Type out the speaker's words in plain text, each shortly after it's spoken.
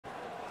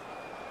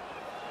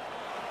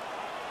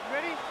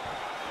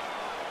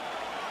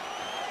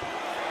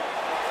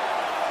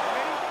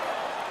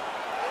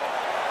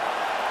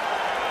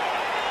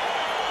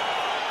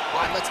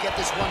let's get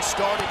this one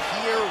started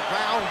here.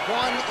 Round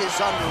one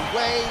is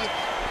underway.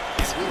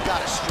 And we've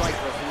got a striker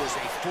who is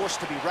a force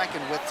to be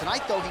reckoned with.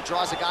 Tonight, though, he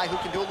draws a guy who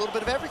can do a little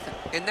bit of everything.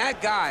 And that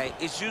guy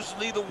is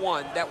usually the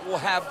one that will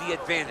have the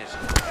advantage.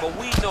 But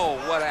we know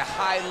what a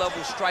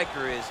high-level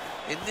striker is,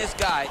 and this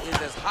guy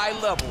is as high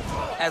level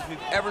as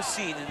we've ever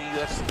seen in the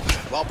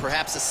UFC. Well,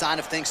 perhaps a sign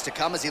of things to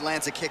come as he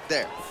lands a kick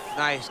there.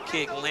 Nice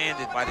kick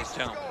landed by this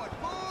gentleman.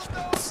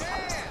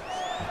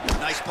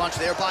 Nice punch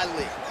there by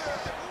Lee.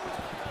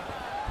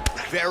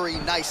 Very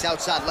nice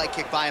outside leg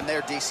kick by him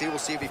there, DC. We'll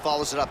see if he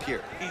follows it up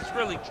here. He's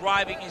really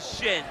driving his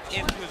shin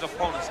into his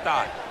opponent's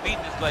thigh, beating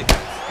his leg.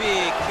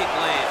 Big kick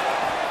land.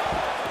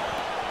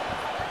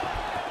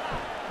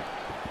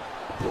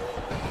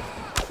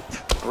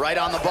 Right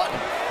on the button.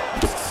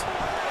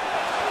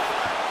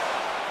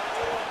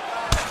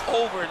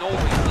 Over and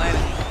over, he's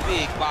landing these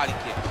big body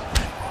kicks.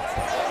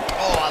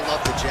 Oh, I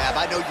love the jab.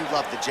 I know you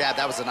love the jab.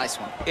 That was a nice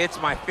one. It's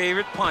my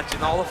favorite punch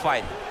in all the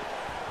fighting.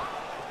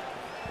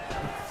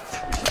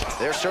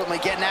 They're certainly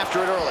getting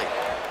after it early.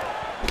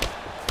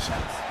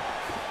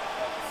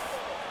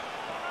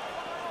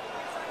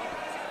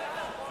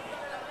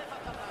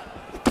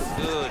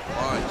 Good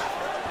punch.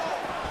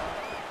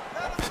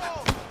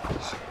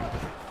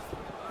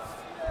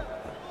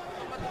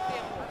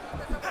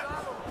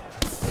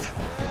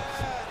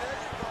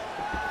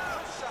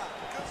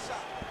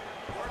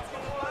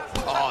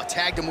 Oh,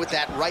 tagged him with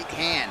that right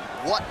hand.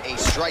 What a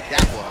strike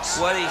that was.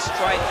 What a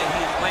strike that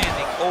he is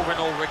landing over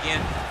and over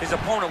again. His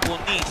opponent will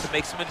need to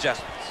make some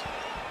adjustments.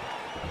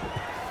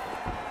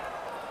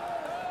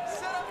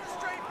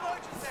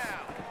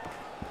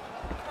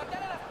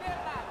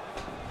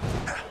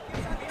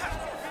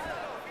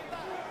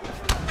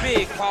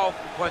 Big,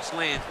 powerful punch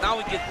lands. Now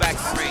he gets back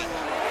to range.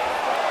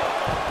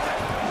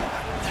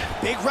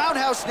 Big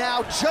roundhouse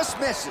now, just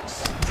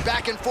misses.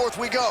 Back and forth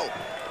we go.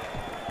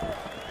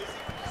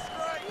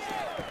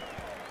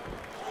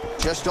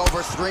 Just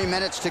over 3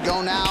 minutes to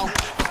go now.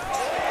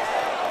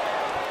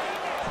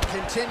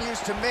 Continues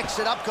to mix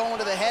it up, going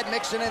to the head,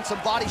 mixing in some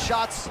body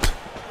shots.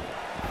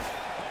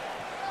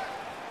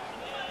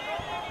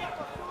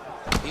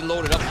 He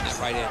loaded up on that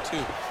right hand,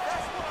 too.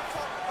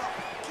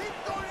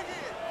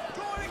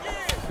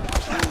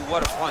 Ooh,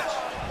 what a punch.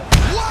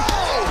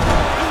 Whoa!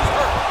 He's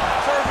hurt.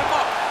 Serve him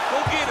up.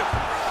 Go get him.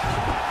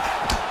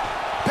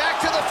 Back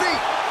to the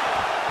feet.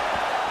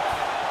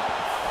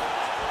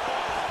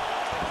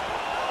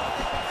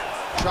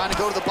 Trying to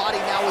go to the body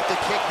now with the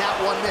kick. That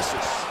one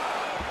misses.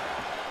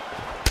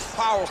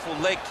 Powerful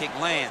leg kick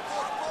lands.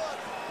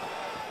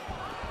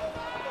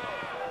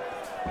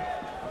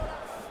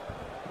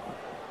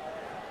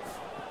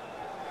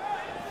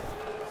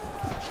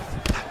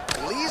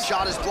 Lee's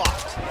shot is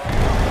blocked.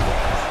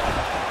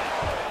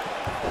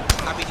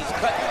 I mean, he's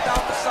cutting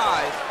down the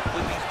sides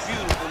with these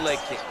beautiful leg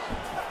kicks.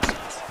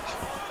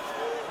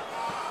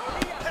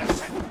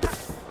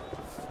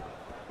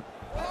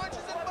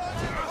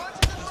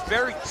 He's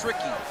very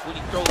tricky when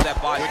he throws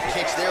that body. Good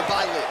kicks there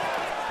by Lee.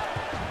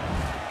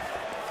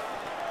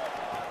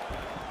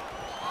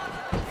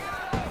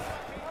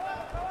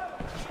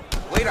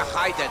 Way to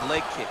hide that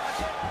leg kick.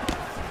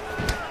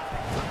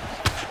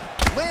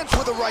 Lands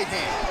with a right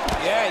hand.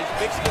 Yeah, he's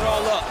mixing it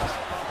all up.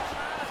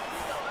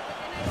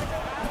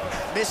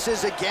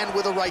 Misses again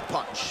with a right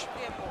punch.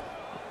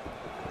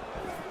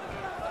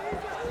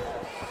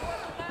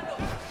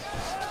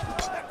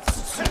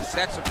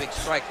 That's a big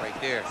strike right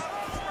there.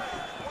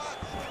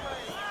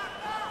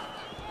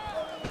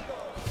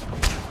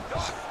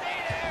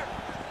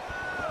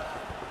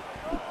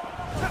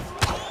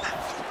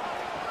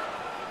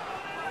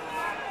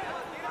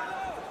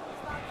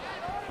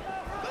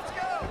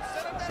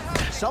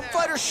 Some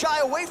fighters shy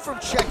away from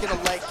checking a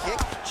leg kick.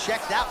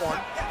 Check that one.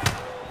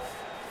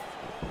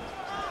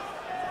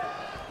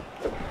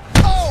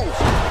 Oh!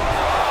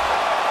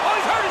 Oh,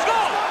 he's hurt, he's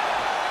gone!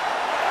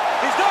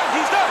 He's done,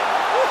 he's done!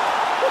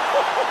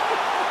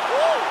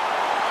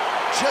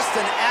 Just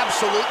an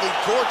absolutely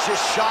gorgeous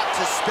shot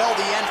to spell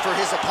the end for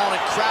his opponent.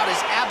 Crowd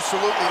is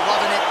absolutely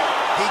loving it.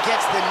 He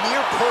gets the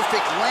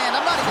near-perfect land.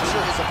 I'm not even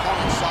sure his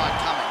opponent saw it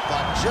coming,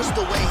 but just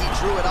the way he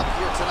drew it up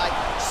here tonight,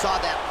 saw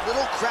that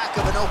little crack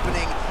of an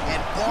opening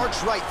and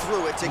barged right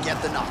through it to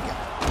get the knockout.